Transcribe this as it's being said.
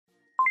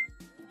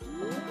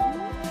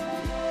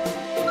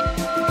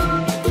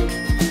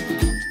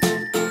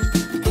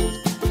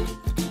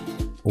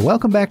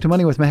Welcome back to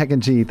Money with Mac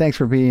and G. Thanks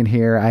for being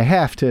here. I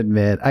have to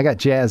admit, I got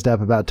jazzed up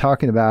about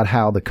talking about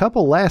how the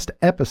couple last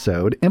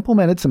episode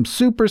implemented some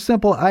super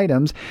simple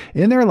items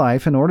in their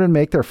life in order to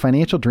make their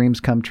financial dreams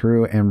come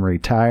true and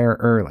retire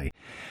early.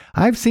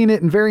 I've seen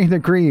it in varying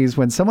degrees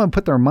when someone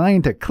put their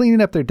mind to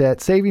cleaning up their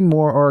debt, saving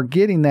more, or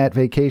getting that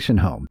vacation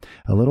home.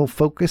 A little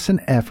focus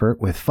and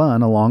effort with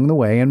fun along the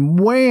way, and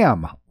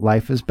wham!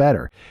 Life is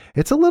better.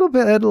 It's a little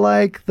bit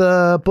like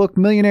the book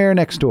Millionaire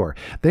Next Door.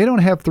 They don't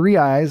have 3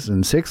 eyes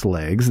and 6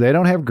 legs. They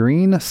don't have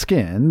green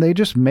skin. They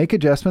just make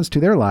adjustments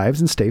to their lives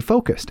and stay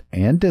focused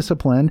and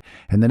disciplined.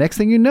 And the next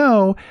thing you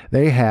know,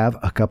 they have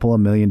a couple of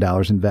 $1 million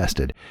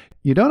invested.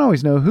 You don't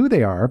always know who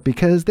they are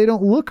because they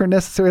don't look or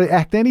necessarily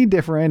act any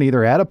different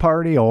either at a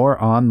party or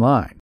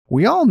online.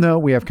 We all know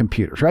we have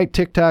computers, right?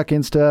 TikTok,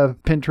 Insta,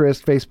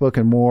 Pinterest, Facebook,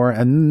 and more.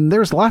 And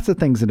there's lots of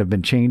things that have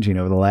been changing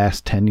over the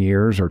last 10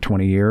 years or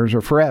 20 years or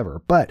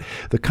forever. But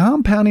the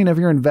compounding of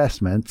your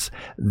investments,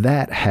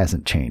 that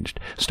hasn't changed.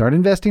 Start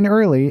investing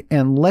early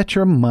and let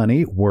your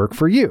money work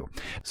for you.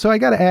 So I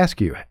got to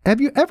ask you,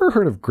 have you ever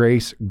heard of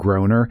Grace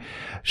Groner?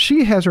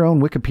 She has her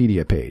own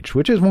Wikipedia page,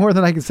 which is more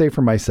than I can say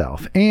for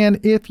myself.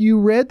 And if you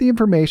read the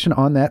information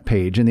on that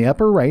page in the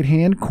upper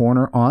right-hand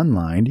corner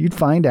online, you'd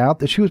find out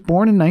that she was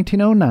born in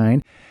 1909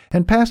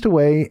 and passed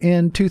away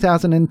in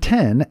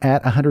 2010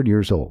 at 100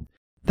 years old.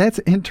 That's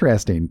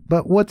interesting,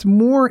 but what's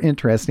more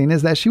interesting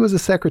is that she was a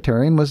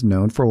secretary and was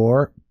known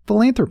for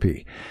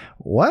philanthropy.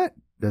 What?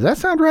 Does that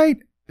sound right?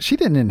 She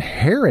didn't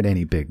inherit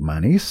any big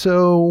money,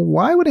 so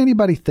why would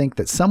anybody think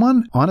that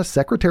someone on a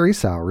secretary's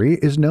salary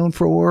is known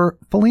for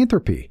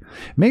philanthropy?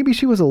 Maybe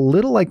she was a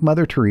little like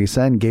Mother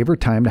Teresa and gave her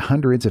time to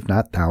hundreds, if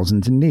not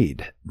thousands in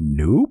need.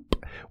 Nope.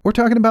 We're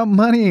talking about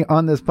money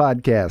on this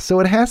podcast, so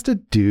it has to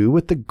do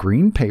with the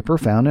green paper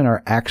found in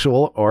our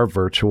actual or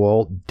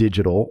virtual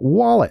digital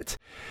wallets.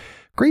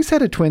 Grace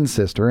had a twin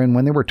sister, and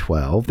when they were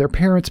 12, their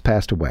parents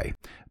passed away.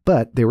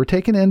 But they were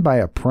taken in by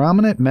a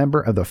prominent member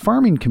of the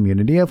farming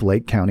community of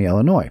Lake County,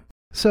 Illinois.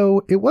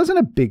 So it wasn't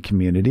a big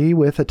community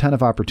with a ton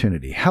of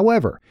opportunity.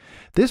 However,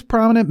 this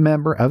prominent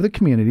member of the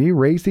community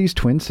raised these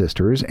twin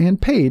sisters and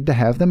paid to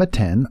have them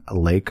attend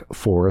Lake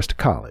Forest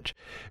College.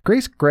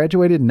 Grace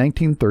graduated in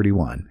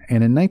 1931,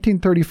 and in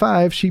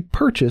 1935, she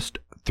purchased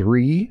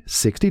 3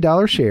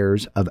 $60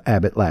 shares of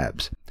Abbott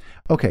Labs.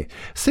 Okay,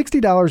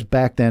 $60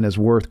 back then is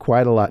worth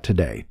quite a lot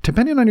today.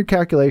 Depending on your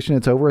calculation,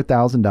 it's over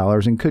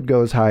 $1,000 and could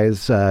go as high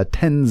as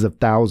tens of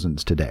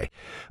thousands today.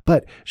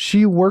 But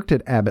she worked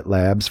at Abbott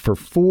Labs for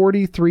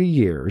 43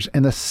 years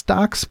and the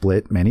stock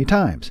split many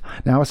times.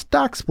 Now, a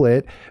stock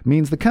split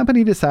means the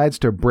company decides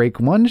to break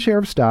one share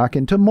of stock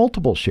into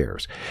multiple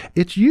shares.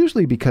 It's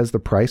usually because the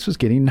price was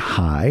getting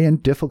high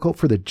and difficult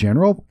for the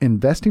general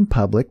investing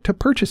public to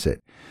purchase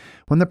it.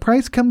 When the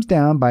price comes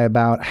down by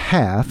about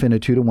half in a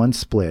 2-to-1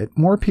 split,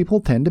 more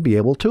people tend to be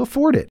able to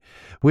afford it,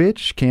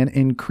 which can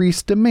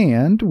increase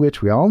demand,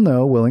 which we all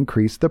know will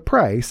increase the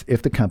price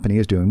if the company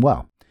is doing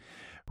well.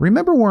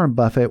 Remember Warren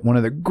Buffett, one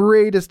of the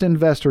greatest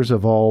investors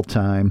of all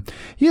time?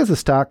 He has a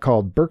stock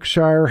called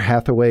Berkshire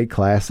Hathaway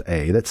Class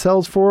A that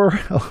sells for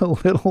a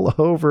little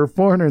over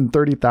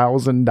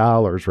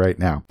 $430,000 right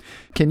now.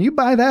 Can you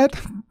buy that?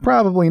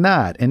 Probably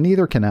not, and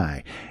neither can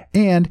I.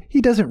 And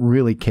he doesn't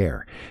really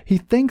care. He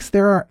thinks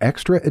there are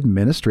extra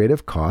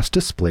administrative costs to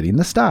splitting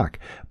the stock.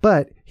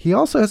 But he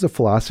also has a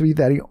philosophy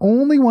that he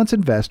only wants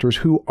investors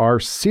who are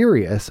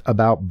serious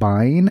about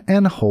buying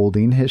and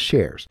holding his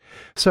shares.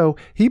 So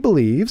he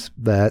believes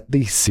that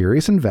the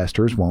serious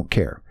investors won't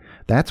care.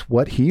 That's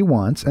what he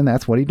wants, and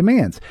that's what he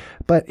demands.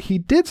 But he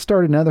did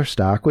start another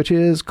stock, which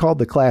is called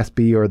the Class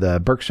B or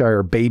the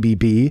Berkshire Baby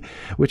B,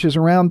 which is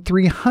around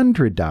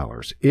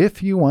 $300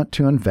 if you want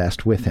to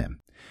invest with him.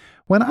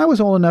 When I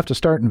was old enough to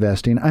start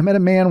investing, I met a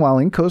man while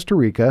in Costa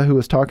Rica who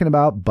was talking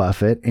about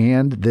Buffett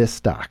and this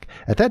stock.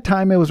 At that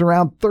time, it was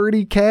around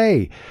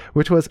 $30K,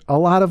 which was a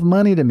lot of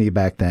money to me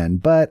back then.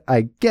 But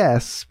I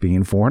guess,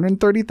 being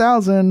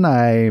 $430,000,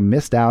 I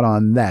missed out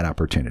on that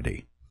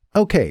opportunity.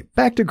 Okay,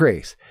 back to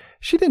Grace.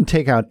 She didn't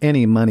take out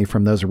any money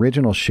from those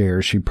original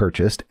shares she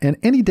purchased, and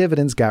any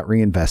dividends got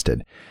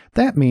reinvested.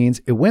 That means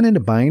it went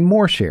into buying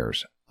more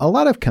shares. A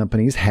lot of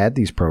companies had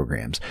these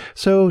programs,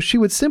 so she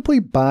would simply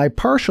buy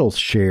partial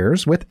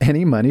shares with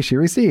any money she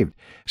received.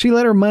 She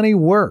let her money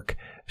work.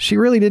 She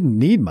really didn't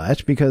need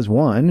much because,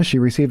 one, she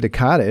received a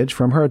cottage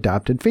from her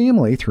adopted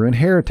family through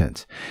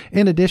inheritance.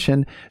 In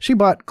addition, she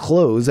bought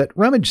clothes at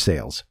rummage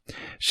sales.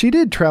 She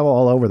did travel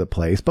all over the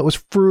place, but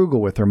was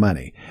frugal with her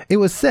money. It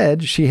was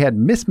said she had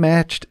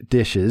mismatched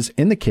dishes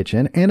in the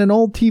kitchen and an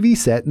old TV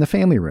set in the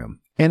family room.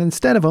 And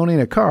instead of owning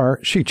a car,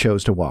 she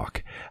chose to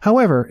walk.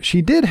 However,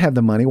 she did have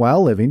the money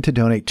while living to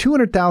donate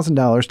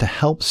 $200,000 to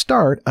help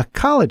start a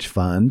college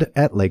fund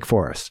at Lake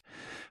Forest.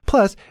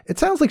 Plus, it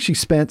sounds like she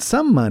spent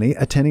some money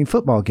attending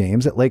football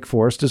games at Lake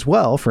Forest as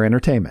well for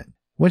entertainment.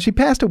 When she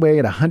passed away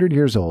at 100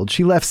 years old,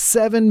 she left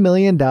 $7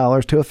 million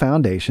to a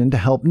foundation to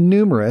help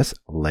numerous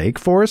Lake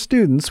Forest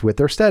students with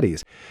their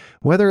studies.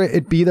 Whether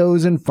it be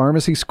those in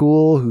pharmacy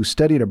school who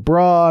studied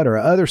abroad or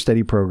other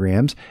study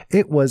programs,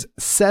 it was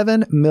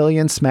 7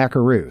 million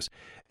smackaroos.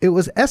 It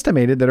was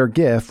estimated that her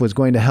gift was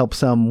going to help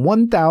some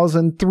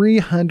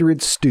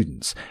 1,300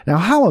 students. Now,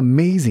 how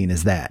amazing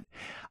is that?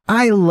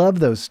 I love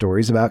those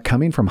stories about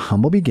coming from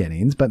humble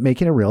beginnings, but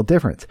making a real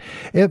difference.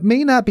 It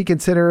may not be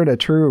considered a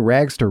true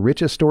rags to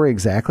riches story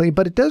exactly,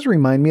 but it does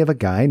remind me of a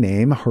guy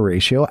named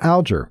Horatio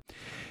Alger.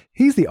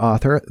 He's the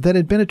author that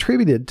had been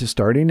attributed to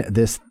starting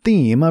this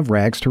theme of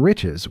rags to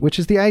riches, which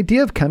is the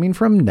idea of coming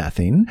from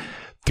nothing.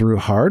 Through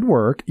hard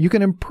work, you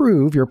can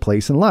improve your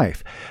place in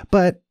life.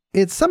 But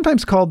it's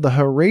sometimes called the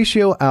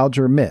Horatio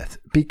Alger myth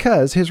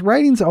because his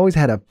writings always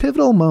had a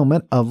pivotal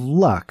moment of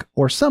luck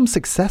or some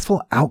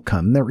successful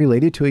outcome that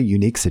related to a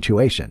unique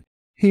situation.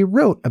 He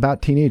wrote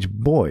about teenage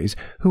boys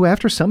who,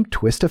 after some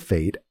twist of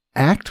fate,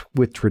 act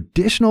with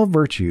traditional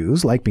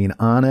virtues like being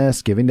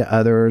honest, giving to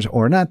others,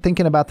 or not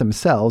thinking about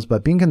themselves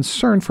but being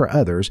concerned for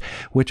others,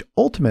 which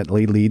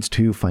ultimately leads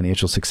to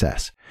financial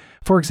success.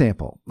 For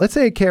example, let's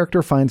say a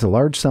character finds a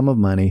large sum of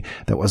money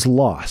that was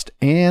lost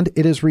and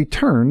it is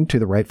returned to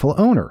the rightful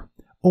owner.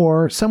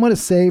 Or someone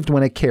is saved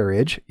when a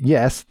carriage,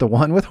 yes, the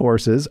one with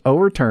horses,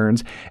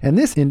 overturns, and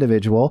this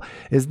individual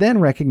is then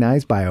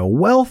recognized by a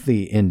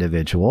wealthy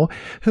individual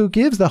who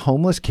gives the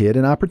homeless kid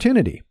an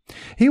opportunity.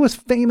 He was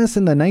famous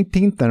in the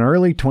 19th and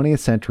early 20th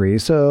century,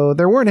 so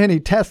there weren't any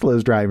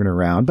Teslas driving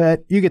around,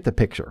 but you get the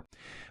picture.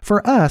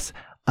 For us,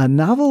 a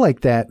novel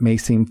like that may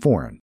seem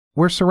foreign.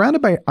 We're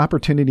surrounded by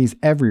opportunities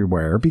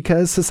everywhere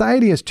because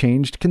society has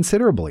changed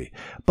considerably,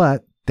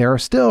 but there are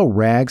still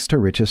rags to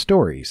riches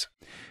stories.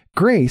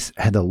 Grace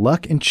had the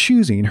luck in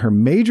choosing her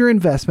major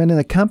investment in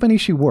the company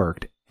she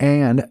worked,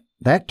 and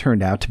that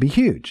turned out to be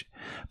huge.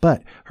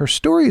 But her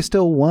story is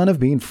still one of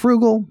being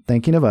frugal,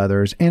 thinking of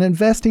others, and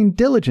investing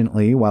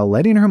diligently while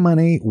letting her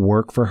money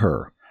work for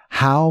her.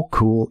 How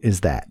cool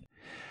is that?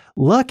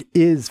 Luck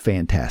is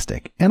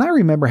fantastic, and I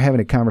remember having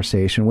a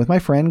conversation with my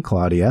friend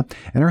Claudia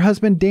and her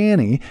husband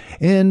Danny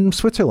in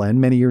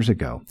Switzerland many years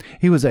ago.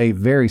 He was a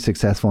very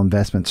successful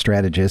investment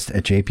strategist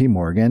at JP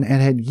Morgan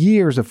and had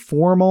years of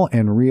formal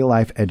and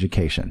real-life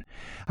education.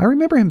 I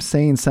remember him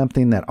saying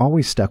something that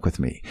always stuck with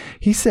me.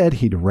 He said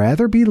he'd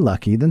rather be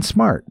lucky than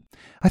smart.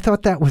 I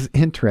thought that was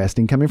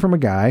interesting coming from a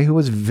guy who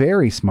was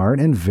very smart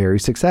and very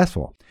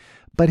successful.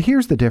 But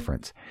here's the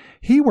difference.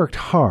 He worked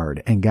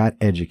hard and got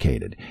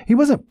educated. He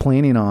wasn't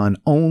planning on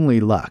only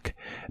luck.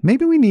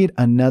 Maybe we need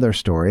another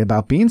story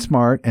about being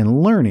smart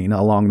and learning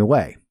along the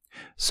way.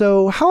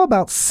 So how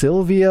about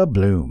Sylvia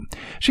Bloom?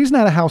 She's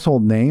not a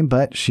household name,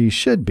 but she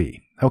should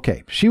be.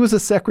 Okay, she was a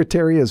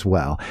secretary as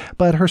well,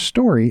 but her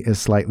story is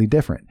slightly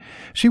different.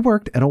 She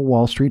worked at a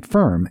Wall Street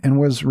firm and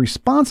was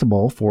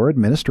responsible for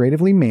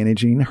administratively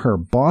managing her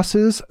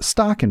boss's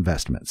stock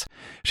investments.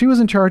 She was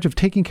in charge of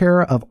taking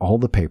care of all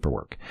the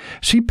paperwork.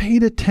 She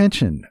paid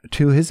attention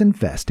to his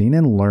investing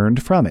and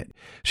learned from it.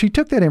 She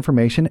took that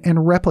information and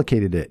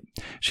replicated it.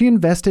 She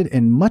invested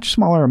in much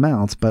smaller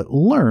amounts but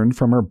learned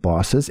from her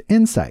boss's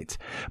insights.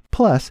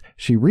 Plus,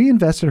 she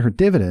reinvested her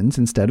dividends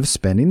instead of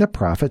spending the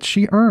profits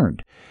she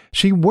earned.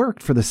 She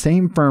worked for the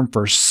same firm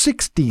for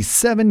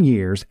 67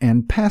 years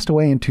and passed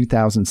away in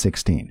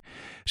 2016.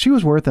 She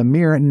was worth a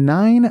mere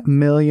 $9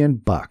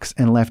 million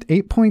and left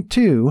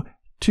 8.2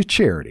 to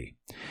charity.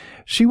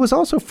 She was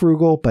also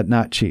frugal but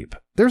not cheap.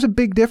 There's a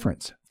big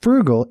difference.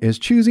 Frugal is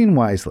choosing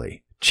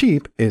wisely.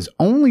 Cheap is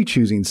only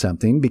choosing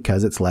something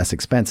because it's less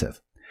expensive.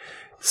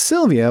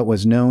 Sylvia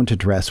was known to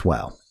dress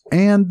well.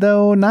 And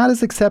though not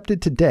as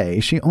accepted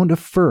today, she owned a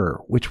fur,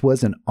 which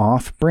was an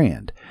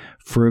off-brand.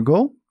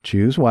 Frugal,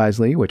 choose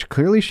wisely, which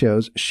clearly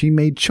shows she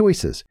made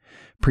choices.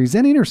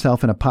 Presenting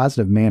herself in a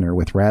positive manner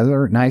with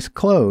rather nice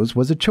clothes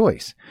was a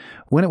choice.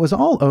 When it was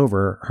all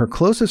over, her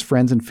closest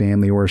friends and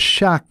family were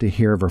shocked to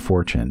hear of her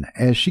fortune,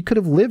 as she could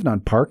have lived on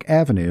Park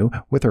Avenue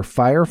with her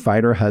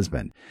firefighter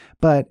husband.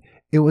 But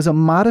it was a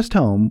modest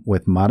home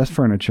with modest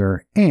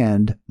furniture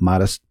and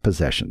modest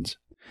possessions.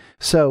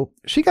 So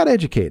she got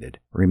educated,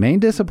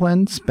 remained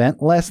disciplined,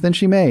 spent less than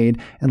she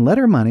made, and let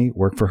her money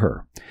work for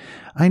her.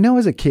 I know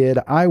as a kid,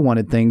 I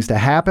wanted things to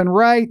happen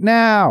right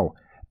now.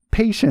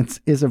 Patience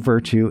is a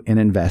virtue in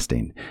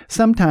investing.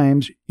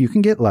 Sometimes you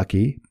can get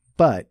lucky,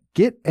 but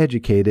get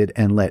educated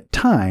and let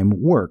time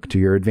work to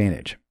your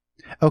advantage.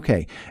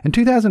 Okay, in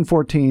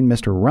 2014,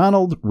 Mr.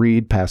 Ronald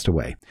Read passed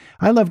away.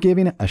 I love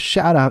giving a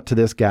shout out to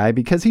this guy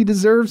because he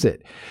deserves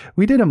it.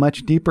 We did a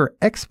much deeper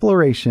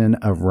exploration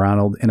of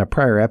Ronald in a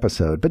prior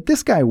episode, but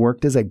this guy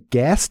worked as a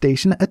gas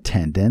station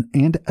attendant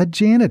and a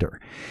janitor.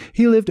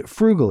 He lived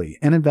frugally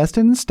and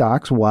invested in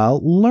stocks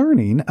while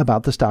learning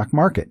about the stock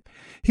market.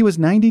 He was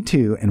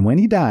 92, and when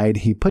he died,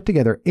 he put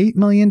together $8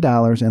 million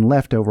and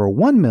left over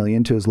 $1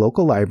 million to his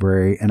local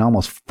library and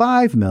almost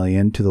 $5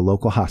 million to the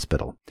local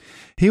hospital.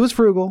 He was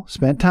frugal,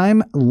 spent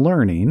time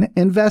learning,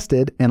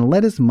 invested, and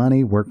let his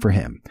money work for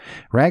him.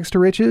 Rags to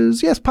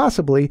riches? Yes,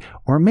 possibly,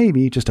 or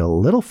maybe just a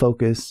little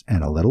focus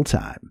and a little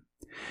time.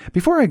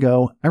 Before I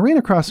go, I ran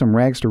across some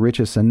rags to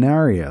riches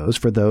scenarios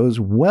for those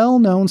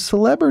well-known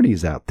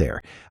celebrities out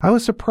there. I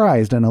was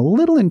surprised and a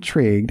little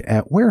intrigued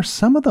at where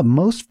some of the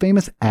most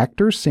famous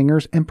actors,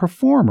 singers, and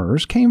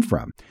performers came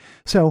from.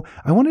 So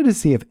I wanted to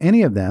see if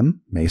any of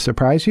them may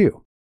surprise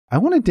you. I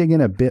want to dig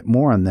in a bit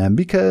more on them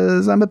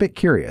because I'm a bit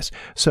curious.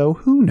 So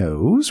who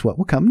knows what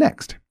will come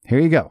next? Here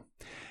you go.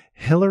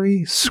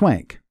 Hilary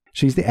Swank.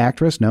 She's the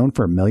actress known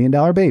for $1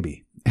 Million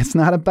Baby. It's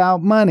not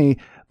about money,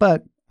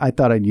 but I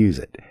thought I'd use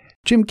it.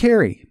 Jim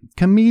Carrey,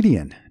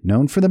 comedian,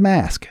 known for The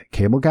Mask,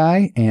 Cable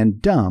Guy,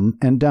 and Dumb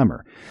and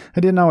Dumber.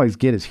 I didn't always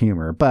get his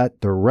humor,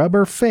 but the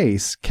rubber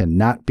face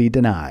cannot be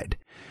denied.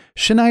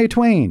 Shania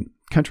Twain,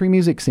 country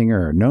music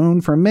singer, known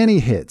for many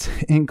hits,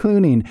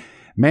 including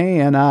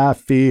Man, I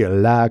Feel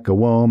Like a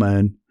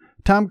Woman.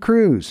 Tom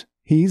Cruise.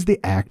 He's the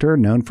actor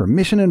known for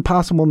Mission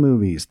Impossible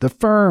movies, The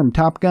Firm,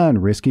 Top Gun,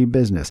 Risky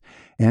Business,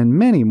 and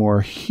many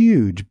more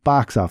huge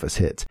box office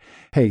hits.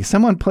 Hey,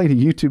 someone played a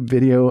YouTube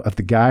video of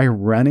the guy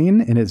running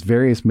in his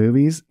various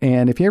movies,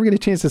 and if you ever get a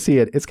chance to see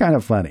it, it's kind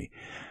of funny.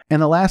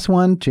 And the last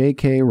one,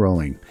 J.K.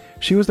 Rowling.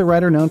 She was the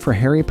writer known for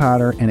Harry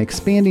Potter and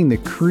expanding the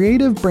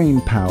creative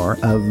brain power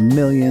of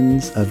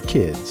millions of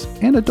kids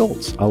and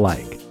adults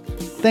alike.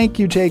 Thank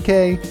you,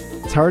 J.K.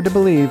 It's hard to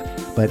believe,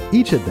 but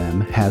each of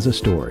them has a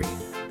story.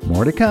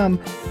 More to come.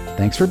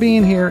 Thanks for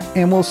being here,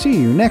 and we'll see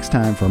you next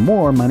time for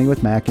more Money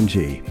with Mac and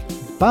G.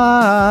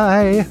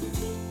 Bye!